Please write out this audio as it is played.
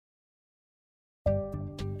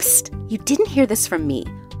Psst, you didn't hear this from me,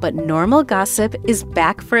 but Normal Gossip is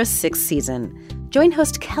back for a 6th season. Join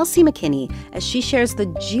host Kelsey McKinney as she shares the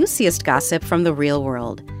juiciest gossip from the real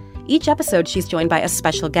world. Each episode, she's joined by a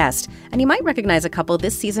special guest, and you might recognize a couple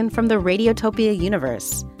this season from the Radiotopia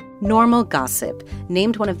universe. Normal Gossip,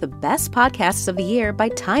 named one of the best podcasts of the year by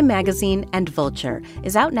Time Magazine and Vulture,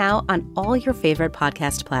 is out now on all your favorite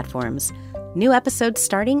podcast platforms. New episodes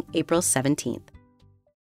starting April 17th.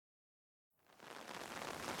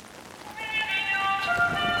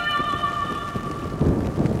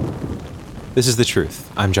 This is The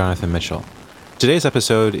Truth. I'm Jonathan Mitchell. Today's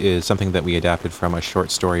episode is something that we adapted from a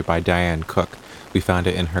short story by Diane Cook. We found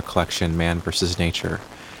it in her collection, Man vs. Nature.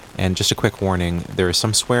 And just a quick warning, there is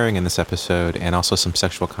some swearing in this episode and also some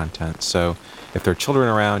sexual content, so if there are children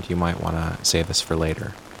around, you might want to save this for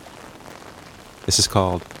later. This is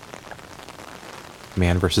called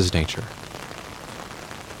Man vs. Nature.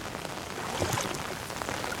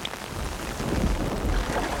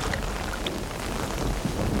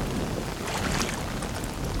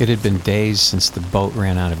 It had been days since the boat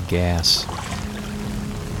ran out of gas,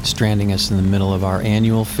 stranding us in the middle of our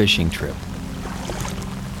annual fishing trip.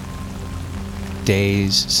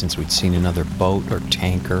 Days since we'd seen another boat or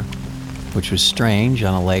tanker, which was strange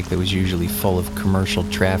on a lake that was usually full of commercial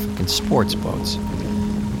traffic and sports boats.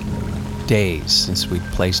 Days since we'd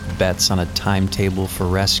placed bets on a timetable for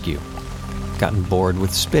rescue, gotten bored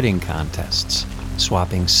with spitting contests,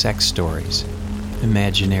 swapping sex stories,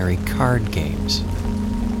 imaginary card games.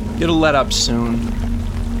 It'll let up soon.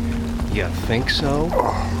 You think so?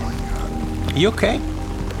 Oh my God. You okay?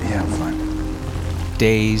 Yeah, I'm fine.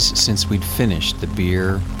 Days since we'd finished the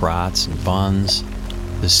beer, brats, and buns,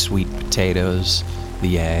 the sweet potatoes,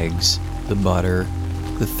 the eggs, the butter,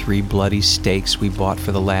 the 3 bloody steaks we bought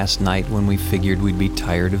for the last night when we figured we'd be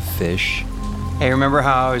tired of fish. Hey, remember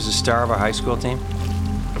how I was the star of our high school team?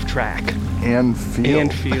 Of track. And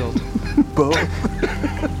field. Both.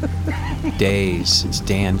 Days since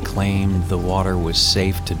Dan claimed the water was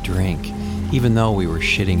safe to drink, even though we were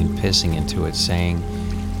shitting and pissing into it, saying,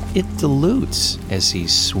 "It dilutes," as he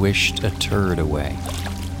swished a turd away.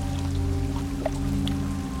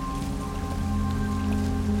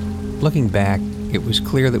 Looking back, it was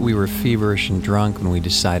clear that we were feverish and drunk when we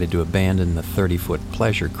decided to abandon the 30-foot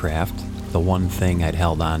pleasure craft, the one thing I'd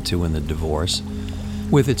held on to in the divorce,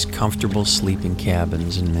 with its comfortable sleeping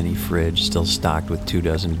cabins and mini fridge still stocked with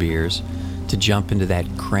 24 beers, to jump into that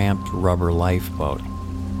cramped rubber lifeboat.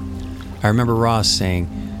 I remember Ross saying,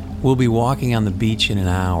 "We'll be walking on the beach in an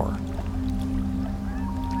hour."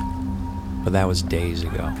 But that was days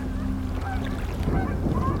ago.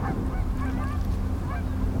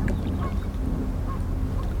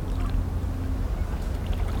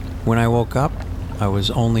 When I woke up, I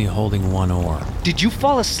was only holding one oar. Did you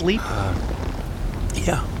fall asleep?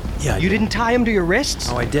 Yeah. You didn't tie him to your wrists?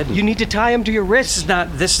 No, I didn't. You need to tie him to your wrists.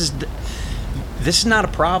 This is not a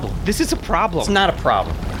problem. This is a problem. It's not a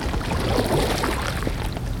problem.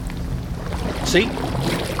 See?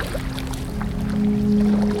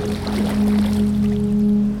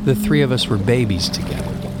 The 3 of us were babies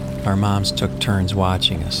together. Our moms took turns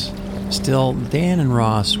watching us. Still, Dan and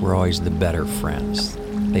Ross were always the better friends.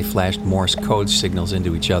 They flashed Morse code signals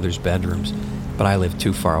into each other's bedrooms, but I lived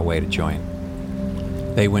too far away to join.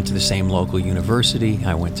 They went to the same local university,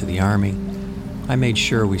 I went to the Army. I made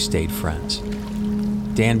sure we stayed friends.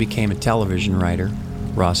 Dan became a television writer.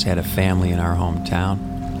 Ross had a family in our hometown.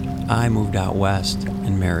 I moved out west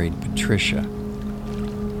and married Patricia.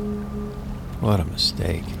 What a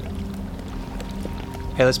mistake.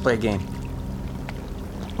 Hey, let's play a game.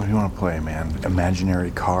 What do you want to play, man?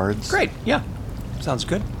 Imaginary cards? Great, yeah. Sounds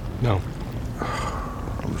good. No.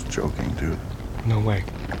 I was joking, dude. No way.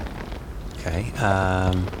 Okay,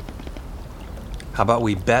 how about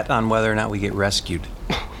we bet on whether or not we get rescued?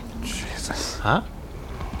 Jesus. Huh?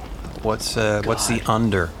 What's the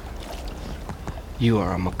under? You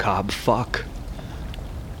are a macabre fuck.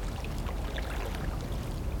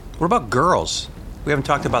 What about girls? We haven't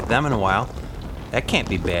talked about them in a while. That can't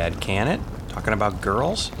be bad, can it? Talking about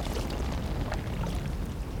girls?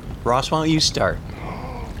 Ross, why don't you start?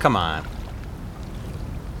 Come on.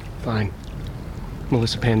 Fine.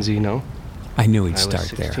 Melissa Panzino. I knew he'd I was start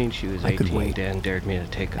 16, there. she was I could 18. wait. Dan dared me to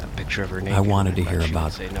take a picture of her naked. I wanted to but hear she would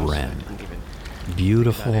about say no, so I Bren. didn't even-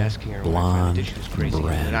 Beautiful, without asking her, blonde my friend did, she was crazy.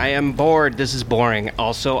 Bren. I am bored. This is boring.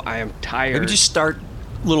 Also, I am tired. Maybe just start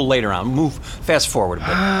a little later on. Move fast forward a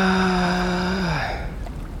bit.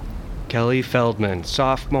 Kelly Feldman,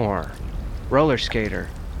 sophomore, roller skater,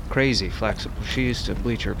 crazy, flexible. She used to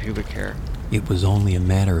bleach her pubic hair. It was only a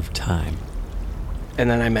matter of time. And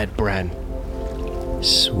then I met Bren.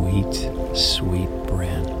 Sweet, sweet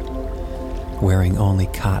Bren, wearing only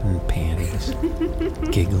cotton panties,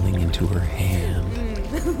 giggling into her hand.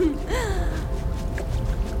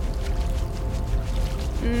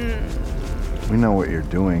 We know what you're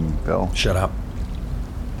doing, Bill. Shut up.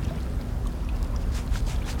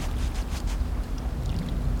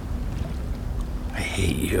 I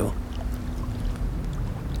hate you.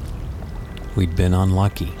 We'd been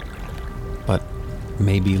unlucky, but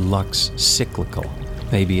maybe luck's cyclical.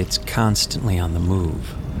 Maybe it's constantly on the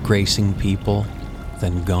move, gracing people,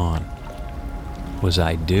 then gone. Was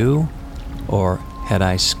I due, or had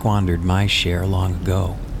I squandered my share long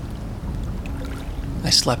ago? I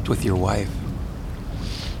slept with your wife.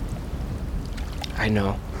 I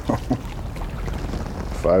know.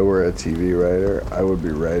 If I were a TV writer, I would be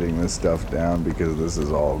writing this stuff down because this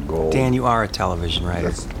is all gold. Dan, you are a television writer.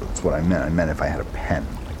 That's what I meant. I meant if I had a pen,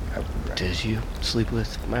 I would write. Did you sleep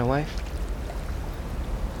with my wife?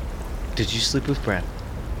 Did you sleep with Brad?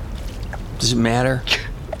 Does it matter?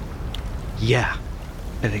 Yeah,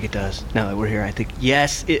 I think it does. Now that we're here, I think,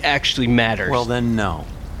 yes, it actually matters. Well, then no,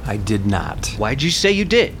 I did not. Why'd you say you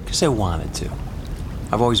did? Because I wanted to.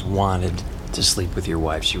 I've always wanted to sleep with your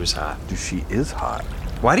wife. She was hot. Dude, she is hot.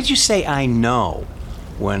 Why did you say I know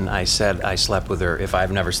when I said I slept with her if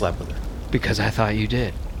I've never slept with her? Because I thought you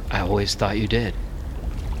did. I always thought you did.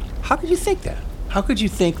 How could you think that? How could you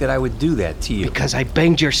think that I would do that to you? Because I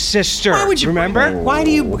banged your sister. Why would you remember? Why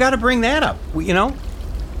do you got to bring that up? You know?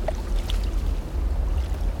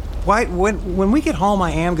 Why? When we get home,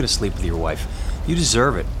 I am going to sleep with your wife. You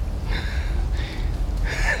deserve it.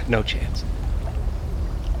 No chance.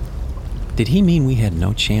 Did he mean we had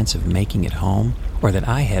no chance of making it home, or that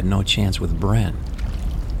I had no chance with Bren?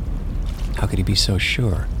 How could he be so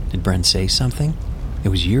sure? Did Bren say something? It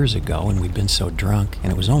was years ago, and we'd been so drunk,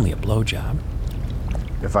 and it was only a blowjob.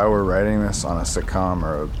 If I were writing this on a sitcom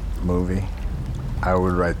or a movie, I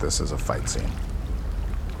would write this as a fight scene.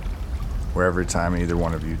 Where every time either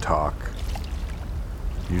one of you talk,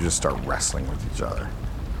 you just start wrestling with each other.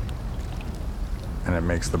 And it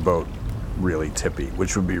makes the boat really tippy,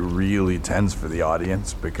 which would be really tense for the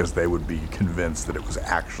audience because they would be convinced that it was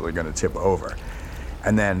actually going to tip over.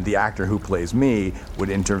 And then the actor who plays me would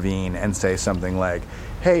intervene and say something like,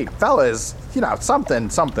 hey, fellas, something,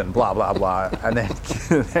 blah, blah, blah. And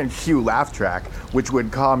then cue laugh track, which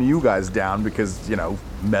would calm you guys down because,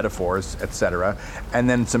 metaphors, etc. And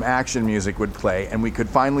then some action music would play, and we could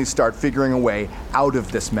finally start figuring a way out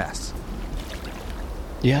of this mess.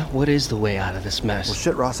 Yeah, what is the way out of this mess? Well,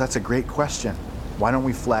 shit, Ross, that's a great question. Why don't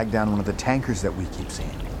we flag down one of the tankers that we keep seeing?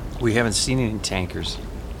 We haven't seen any tankers.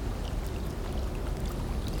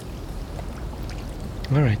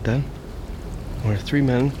 All right, then. We're 3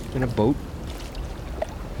 men in a boat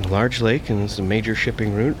in a large lake, and it's a major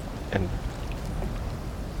shipping route, and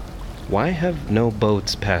why have no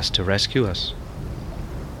boats passed to rescue us?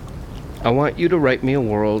 I want you to write me a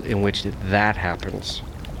world in which that happens.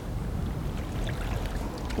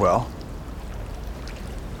 Well,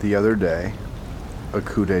 the other day, a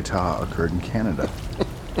coup d'etat occurred in Canada.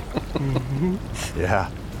 Mm-hmm. Yeah,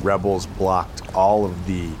 rebels blocked all of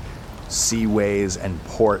the seaways and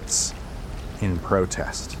ports in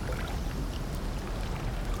protest.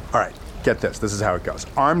 All right, get this. This is how it goes.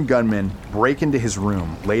 Armed gunmen break into his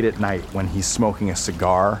room late at night when he's smoking a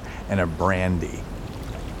cigar and a brandy.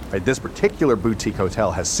 Right, this particular boutique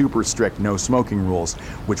hotel has super strict no smoking rules,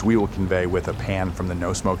 which we will convey with a pan from the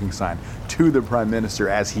no smoking sign to the Prime Minister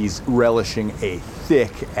as he's relishing a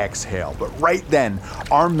thick exhale. But right then,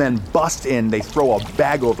 armed men bust in, they throw a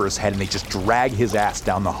bag over his head, and they just drag his ass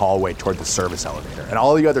down the hallway toward the service elevator. And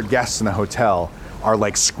all the other guests in the hotel are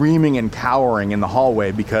like screaming and cowering in the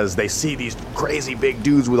hallway because they see these crazy big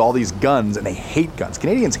dudes with all these guns, and they hate guns.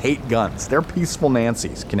 Canadians hate guns. They're peaceful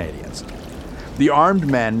Nancy's, Canadians. The armed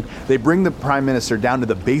men, they bring the Prime Minister down to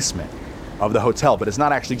the basement of the hotel, but it's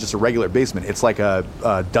not actually just a regular basement. It's like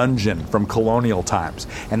a dungeon from colonial times.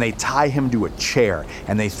 And they tie him to a chair,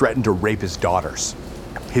 and they threaten to rape his daughters.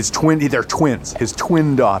 They're twins, his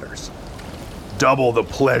twin daughters. Double the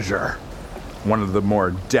pleasure, one of the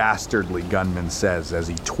more dastardly gunmen says as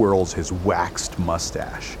he twirls his waxed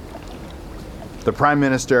mustache. The Prime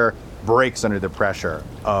Minister breaks under the pressure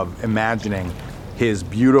of imagining his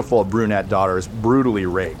beautiful brunette daughters brutally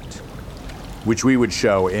raped, which we would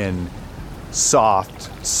show in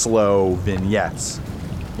soft, slow vignettes.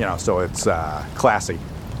 So it's classy.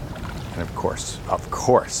 And of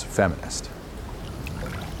course, feminist.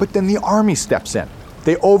 But then the army steps in.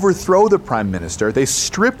 They overthrow the Prime Minister, they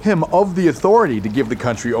strip him of the authority to give the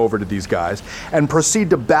country over to these guys, and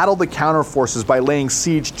proceed to battle the counterforces by laying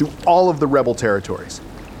siege to all of the rebel territories.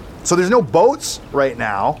 So there's no boats right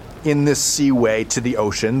now in this seaway to the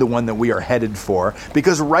ocean, the one that we are headed for,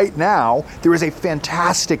 because right now there is a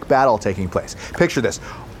fantastic battle taking place. Picture this.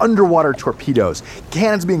 Underwater torpedoes,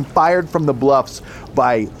 cannons being fired from the bluffs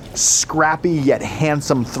by scrappy yet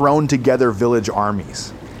handsome thrown together village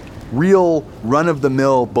armies. Real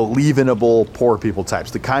run-of-the-mill, believe-in-able poor people types,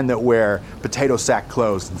 the kind that wear potato sack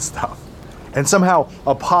clothes and stuff. And somehow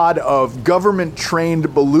a pod of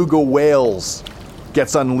government-trained beluga whales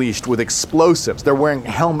gets unleashed with explosives. They're wearing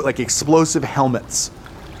explosive helmets,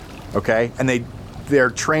 okay? And they're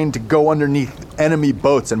trained to go underneath enemy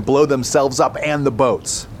boats and blow themselves up and the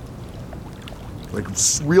boats. Like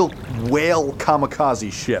real whale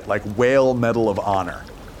kamikaze shit, like whale Medal of Honor.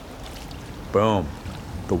 Boom.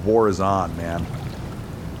 The war is on, man.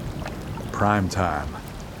 Prime time.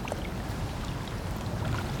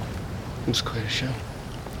 It's quite a show.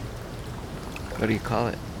 What do you call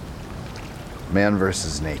it? Man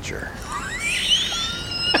versus nature.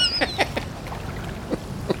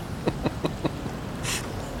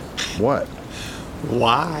 What?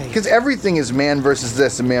 Why? Because everything is man versus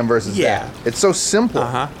this and man versus that. It's so simple.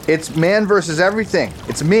 It's man versus everything.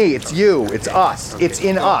 It's me, it's you, it's us. It's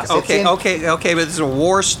in us. Okay, but this is a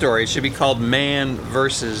war story. It should be called Man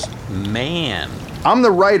versus Man. I'm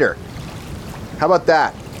the writer. How about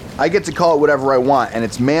that? I get to call it whatever I want, and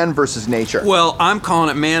it's man versus nature. Well, I'm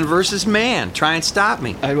calling it Man versus Man. Try and stop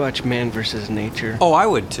me. I'd watch Man versus Nature. Oh, I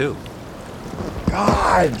would too.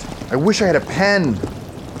 God, I wish I had a pen.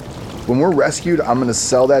 When we're rescued, I'm gonna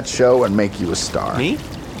sell that show and make you a star. Me?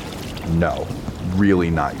 No, really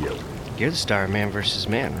not you. You're the star of Man versus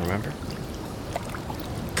Man, remember?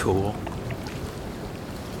 Cool.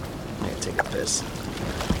 I'm gonna take a piss.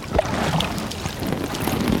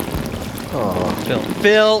 Oh,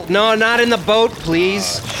 Phil, no, not in the boat,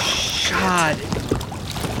 please. God.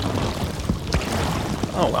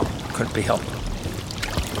 Oh well, couldn't be helped.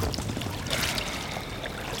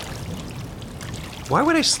 Why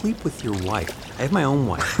would I sleep with your wife? I have my own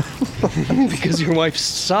wife. Because your wife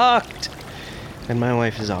sucked. And my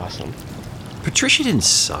wife is awesome. Patricia didn't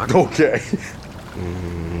suck. Okay.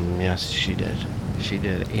 Yes, she did. She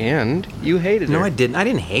did. And you hated her. No, I didn't. I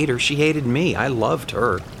didn't hate her. She hated me. I loved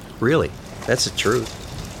her. Really. That's the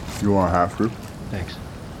truth. You want to have to? Thanks.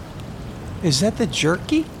 Is that the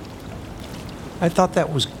jerky? I thought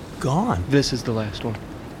that was gone. This is the last one.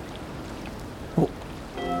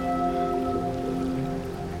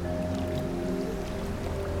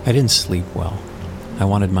 I didn't sleep well. I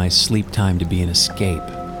wanted my sleep time to be an escape.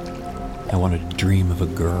 I wanted to dream of a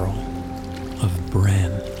girl, of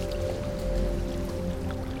Bren.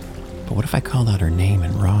 But what if I called out her name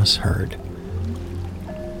and Ross heard?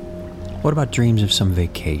 What about dreams of some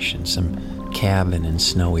vacation, some cabin in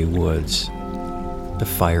snowy woods, the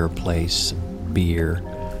fireplace, beer?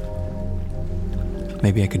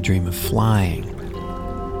 Maybe I could dream of flying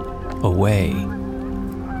away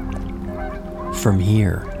from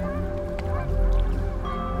here.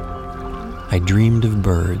 I dreamed of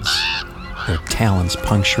birds, their talons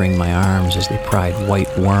puncturing my arms as they pried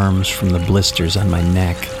white worms from the blisters on my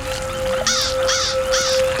neck.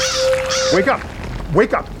 Wake up!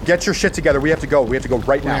 Wake up! Get your shit together. We have to go. We have to go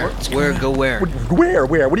right now. Where? Go where? Where?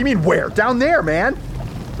 What do you mean where? Down there, man.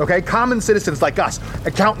 Okay, common citizens like us,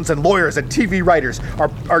 accountants and lawyers and TV writers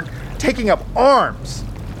are taking up arms.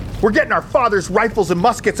 We're getting our father's rifles and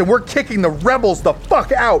muskets and we're kicking the rebels the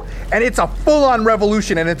fuck out. And it's a full-on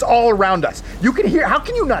revolution and it's all around us. You can hear, how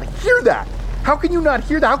can you not hear that? How can you not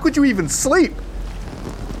hear that? How could you even sleep?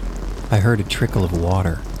 I heard a trickle of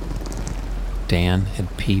water. Dan had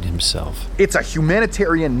peed himself. It's a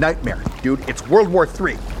humanitarian nightmare, dude. It's World War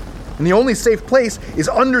III. And the only safe place is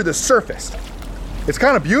under the surface. It's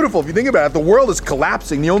kind of beautiful if you think about it. The world is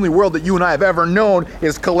collapsing. The only world that you and I have ever known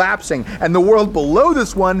is collapsing. And the world below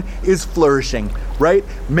this one is flourishing, right?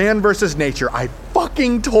 Man versus nature. I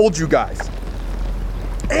fucking told you guys.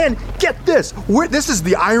 And get this. This is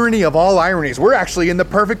the irony of all ironies. We're actually in the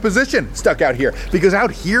perfect position stuck out here. Because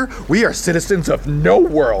out here, we are citizens of no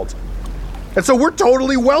world. And so we're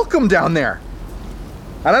totally welcome down there.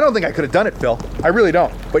 And I don't think I could have done it, Phil. I really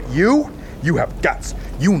don't. But you have guts.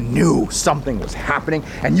 You knew something was happening,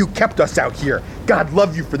 and you kept us out here. God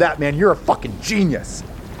love you for that, man. You're a fucking genius.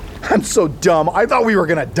 I'm so dumb. I thought we were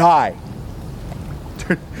gonna die.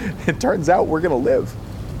 It turns out we're gonna live.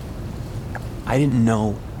 I didn't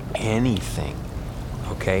know anything.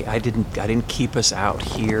 Okay? I didn't keep us out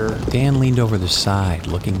here. Dan leaned over the side,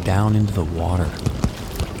 looking down into the water.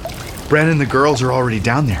 Bren and the girls are already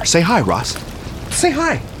down there. Say hi, Ross. Say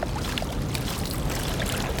hi.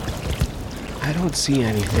 I I don't see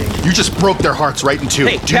anything. You just broke their hearts right in two.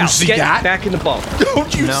 Hey, Do you Cal, see get that? back in the boat.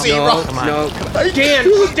 Don't you see, Ross? Come on. Dan,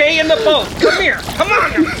 stay in the boat. Come here. Come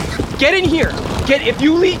on. Get in here. If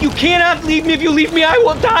you leave, you cannot leave me. If you leave me, I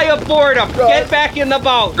will die of boredom. Ross. Get back in the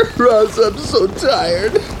boat. Ross, I'm so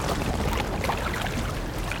tired.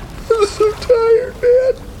 I'm so tired,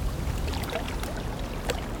 man.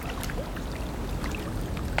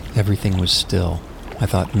 Everything was still. I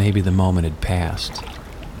thought maybe the moment had passed.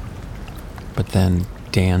 But then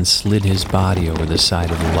Dan slid his body over the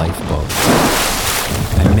side of the lifeboat.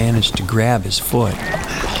 I managed to grab his foot,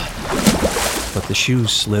 but the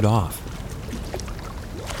shoes slid off.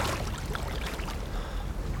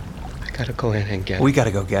 I gotta go in and get him. We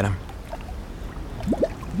gotta go get him.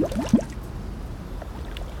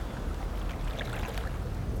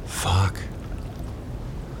 Fuck.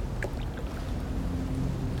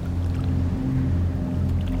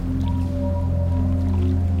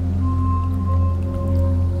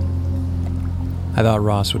 I thought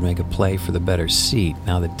Ross would make a play for the better seat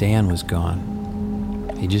now that Dan was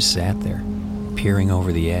gone. He just sat there, peering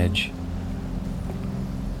over the edge.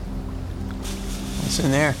 What's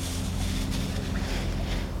in there?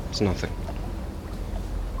 It's nothing.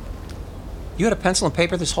 You had a pencil and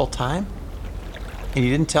paper this whole time? And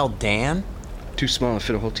you didn't tell Dan? Too small to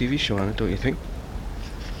fit a whole TV show on it, don't you think?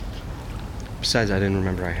 Besides, I didn't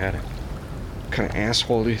remember I had it. What kind of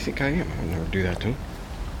asshole do you think I am? I would never do that to him.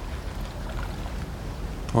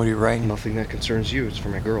 What are you writing? Nothing that concerns you. It's for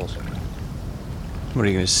my girls. What are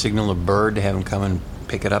you gonna signal a bird to have him come and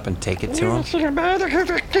pick it up and take it to him?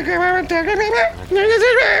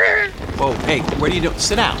 Whoa, hey, what are you doing?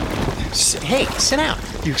 Sit down. Hey, sit down.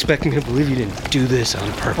 You expect me to believe you didn't do this on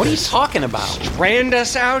purpose? What are you talking about? Strand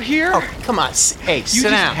us out here? Oh, come on. Hey, You sit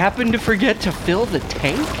just down. happened to forget to fill the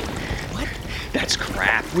tank? What? That's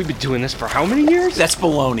crap. We've been doing this for how many years? That's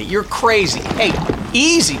baloney. You're crazy. Hey,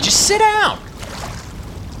 easy. Just sit down.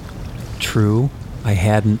 True, I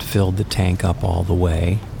hadn't filled the tank up all the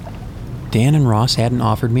way. Dan and Ross hadn't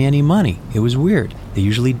offered me any money. It was weird. They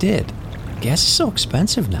usually did. Gas is so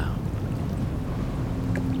expensive now.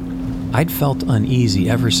 I'd felt uneasy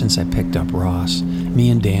ever since I picked up Ross. Me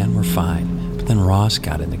and Dan were fine, but then Ross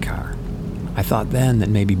got in the car. I thought then that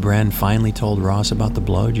maybe Bren finally told Ross about the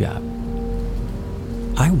blowjob.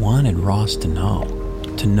 I wanted Ross to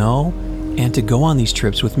know and to go on these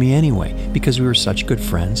trips with me anyway, because we were such good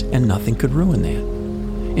friends and nothing could ruin that.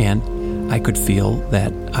 And I could feel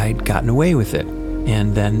that I'd gotten away with it,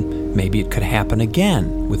 and then maybe it could happen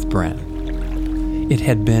again with Bren. It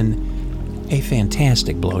had been a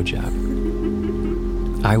fantastic blowjob.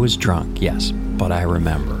 I was drunk, yes, but I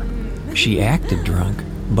remember. She acted drunk,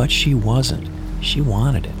 but she wasn't. She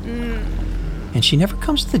wanted it. And she never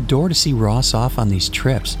comes to the door to see Ross off on these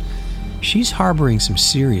trips. She's harboring some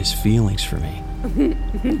serious feelings for me.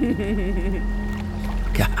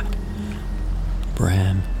 God.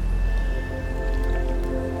 Bren.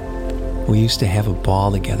 We used to have a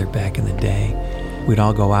ball together back in the day. We'd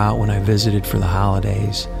all go out when I visited for the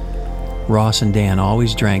holidays. Ross and Dan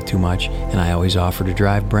always drank too much, and I always offered to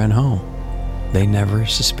drive Bren home. They never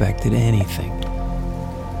suspected anything.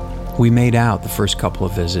 We made out the first couple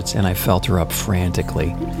of visits, and I felt her up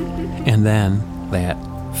frantically. And then that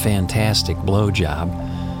fantastic blowjob.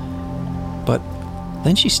 But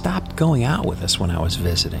then she stopped going out with us when I was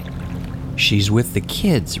visiting. She's with the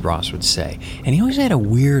kids, Ross would say, and he always had a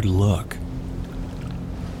weird look.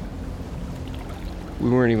 We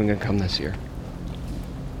weren't even gonna come this year.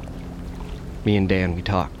 Me and Dan, we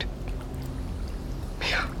talked.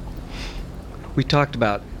 We talked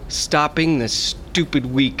about stopping this stupid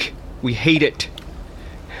week. We hate it.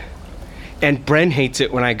 And Bren hates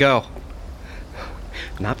it when I go.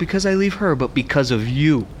 Not because I leave her, but because of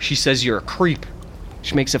you. She says you're a creep.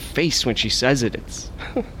 She makes a face when she says it. It's...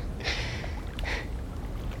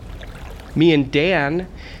 Me and Dan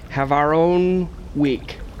have our own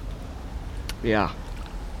week. Yeah.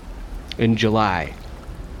 In July,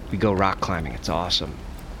 we go rock climbing. It's awesome.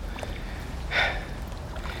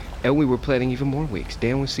 And we were planning even more weeks.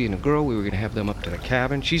 Dan was seeing a girl. We were going to have them up to the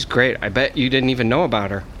cabin. She's great. I bet you didn't even know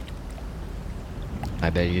about her. I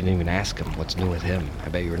bet you didn't even ask him what's new with him. I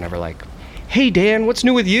bet you were never like, hey, Dan, what's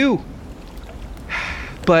new with you?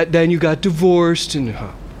 But then you got divorced and,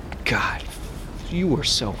 oh, God, you were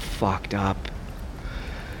so fucked up.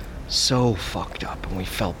 So fucked up. And we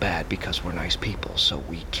felt bad because we're nice people, so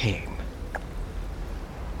we came.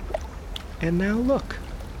 And now look.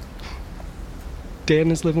 Dan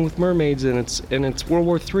is living with mermaids and it's World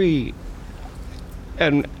War III.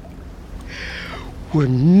 And we're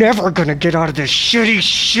never gonna get out of this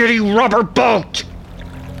shitty rubber boat!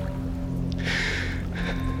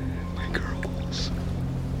 My girl.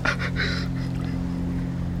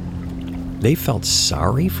 They felt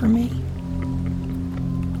sorry for me?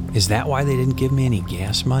 Is that why they didn't give me any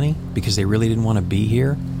gas money? Because they really didn't want to be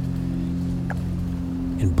here?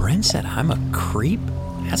 And Bren said I'm a creep?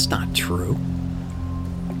 That's not true.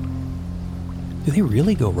 Do they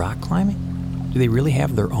really go rock climbing? Do they really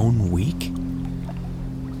have their own week?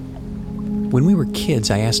 When we were kids,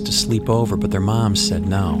 I asked to sleep over, but their moms said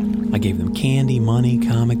no. I gave them candy, money,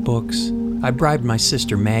 comic books. I bribed my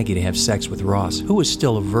sister Maggie to have sex with Ross, who was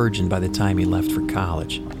still a virgin by the time he left for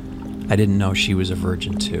college. I didn't know she was a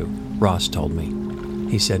virgin too. Ross told me.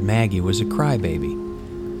 He said Maggie was a crybaby.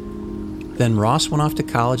 Then Ross went off to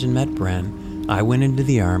college and met Bren. I went into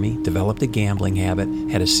the Army, developed a gambling habit,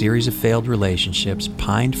 had a series of failed relationships,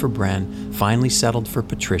 pined for Bren, finally settled for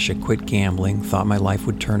Patricia, quit gambling, thought my life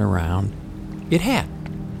would turn around. It had.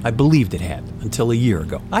 I believed it had, until a year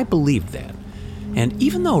ago. I believed that. And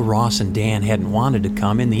even though Ross and Dan hadn't wanted to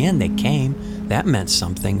come, in the end they came. That meant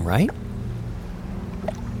something, right?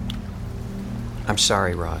 I'm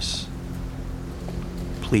sorry, Ross.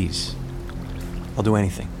 Please. I'll do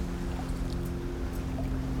anything.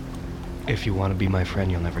 If you want to be my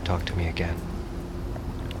friend, you'll never talk to me again.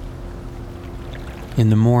 In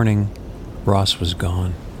the morning, Ross was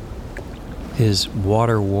gone. His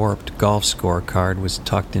water-warped golf scorecard was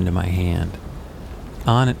tucked into my hand.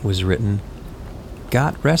 On it was written,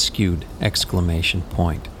 "Got rescued!" !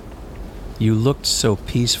 You looked so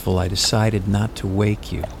peaceful, I decided not to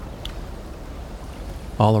wake you.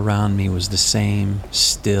 All around me was the same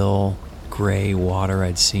still, gray water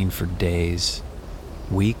I'd seen for days,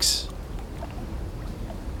 weeks,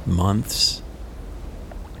 months.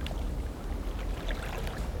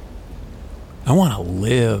 I want to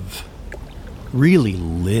live. Really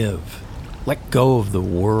live. Let go of the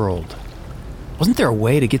world. Wasn't there a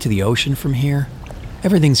way to get to the ocean from here?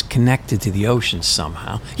 Everything's connected to the ocean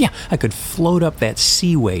somehow. Yeah, I could float up that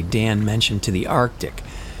seaway Dan mentioned to the Arctic.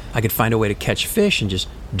 I could find a way to catch fish and just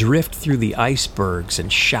drift through the icebergs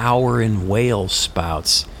and shower in whale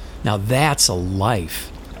spouts. Now that's a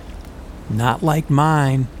life. Not like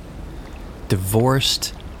mine.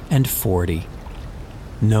 Divorced and 40.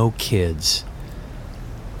 No kids.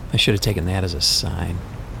 I should have taken that as a sign.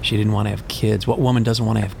 She didn't want to have kids. What woman doesn't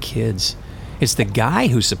want to have kids? It's the guy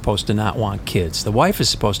who's supposed to not want kids. The wife is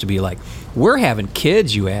supposed to be like, "We're having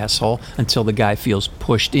kids, you asshole," until the guy feels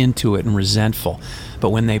pushed into it and resentful.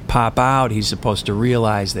 But when they pop out, he's supposed to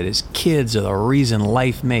realize that his kids are the reason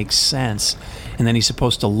life makes sense. And then he's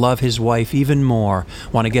supposed to love his wife even more,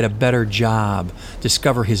 want to get a better job,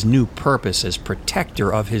 discover his new purpose as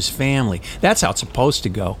protector of his family. That's how it's supposed to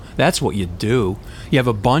go. That's what you do. You have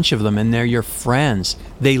a bunch of them and they're your friends.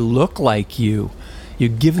 They look like you. You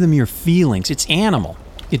give them your feelings. It's animal.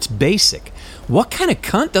 It's basic. What kind of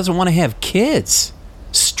cunt doesn't want to have kids?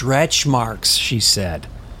 Stretch marks, she said.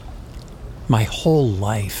 My whole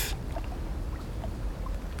life.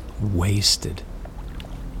 Wasted.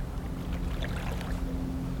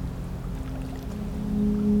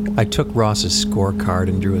 I took Ross's scorecard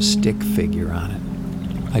and drew a stick figure on it.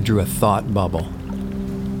 I drew a thought bubble.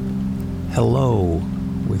 Hello,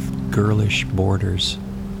 with girlish borders.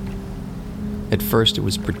 At first it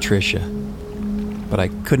was Patricia, but I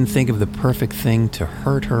couldn't think of the perfect thing to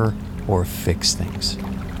hurt her or fix things.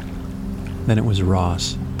 Then it was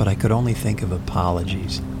Ross, but I could only think of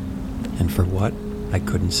apologies. And for what, I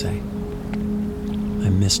couldn't say. I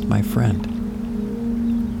missed my friend.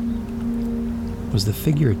 Was the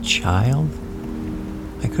figure a child?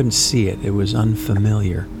 I couldn't see it. It was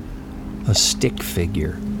unfamiliar. A stick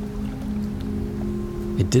figure.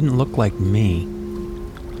 It didn't look like me.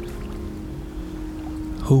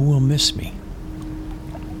 Who will miss me?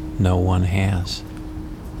 No one has.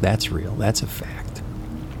 That's real. That's a fact.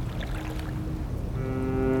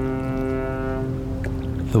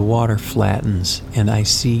 The water flattens, and I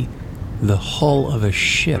see the hull of a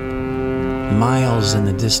ship miles in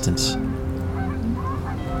the distance.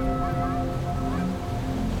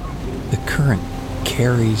 The current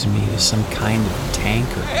carries me to some kind of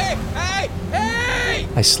tanker. Hey!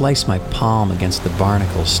 I slice my palm against the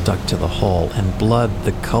barnacles stuck to the hull, and blood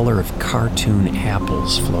the color of cartoon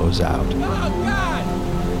apples flows out. Oh, God!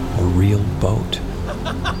 A real boat.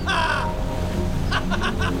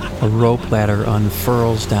 A rope ladder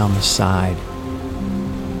unfurls down the side,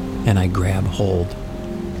 and I grab hold.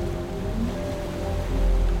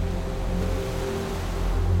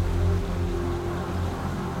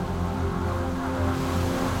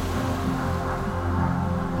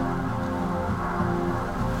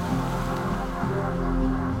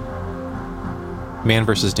 Man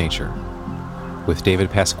vs. Nature, with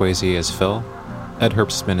David Pasquesi as Phil, Ed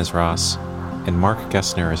Herbstman as Ross, and Mark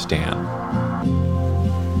Gessner as Dan.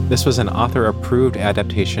 This was an author-approved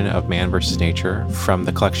adaptation of Man vs. Nature from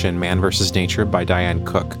the collection Man vs. Nature by Diane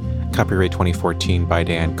Cook, copyright 2014 by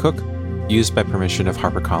Diane Cook, used by permission of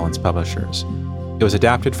HarperCollins Publishers. It was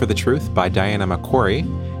adapted for The Truth by Diana McQuarrie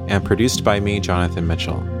and produced by me, Jonathan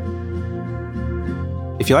Mitchell.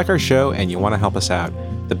 If you like our show and you want to help us out,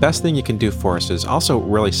 the best thing you can do for us is also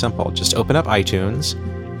really simple. Just open up iTunes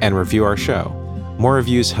and review our show. More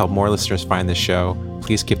reviews help more listeners find this show.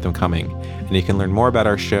 Please keep them coming. And you can learn more about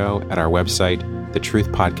our show at our website,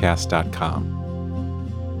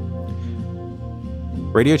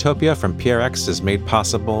 thetruthpodcast.com. Radiotopia from PRX is made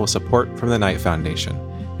possible with support from the Knight Foundation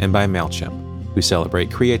and by MailChimp, who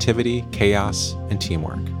celebrate creativity, chaos, and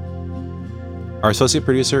teamwork. Our associate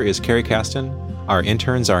producer is Carrie Caston. Our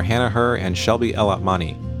interns are Hannah Herr and Shelby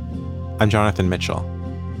El-Atmani. I'm Jonathan Mitchell,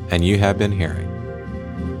 and you have been hearing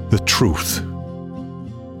The Truth.